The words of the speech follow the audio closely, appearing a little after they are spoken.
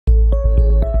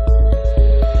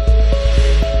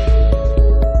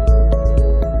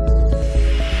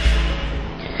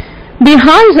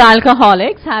Bihar's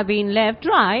alcoholics have been left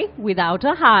dry without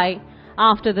a high.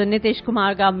 After the Nitish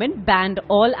Kumar government banned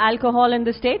all alcohol in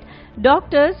the state,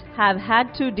 doctors have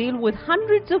had to deal with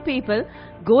hundreds of people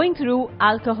going through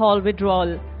alcohol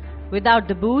withdrawal. Without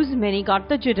the booze, many got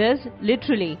the jitters,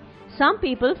 literally. Some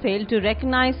people failed to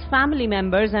recognize family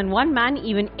members, and one man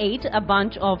even ate a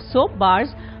bunch of soap bars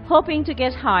hoping to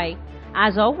get high.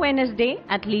 As of Wednesday,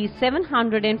 at least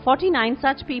 749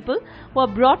 such people were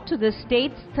brought to the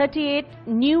state's 38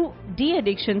 new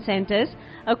de-addiction centers,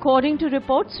 according to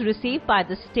reports received by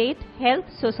the State Health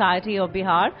Society of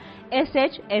Bihar,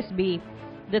 SHSB.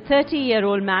 The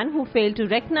 30-year-old man, who failed to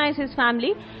recognize his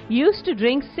family, used to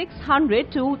drink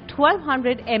 600 to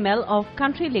 1200 ml of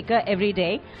country liquor every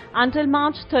day until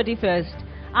March 31st,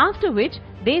 after which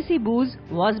desi booze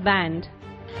was banned.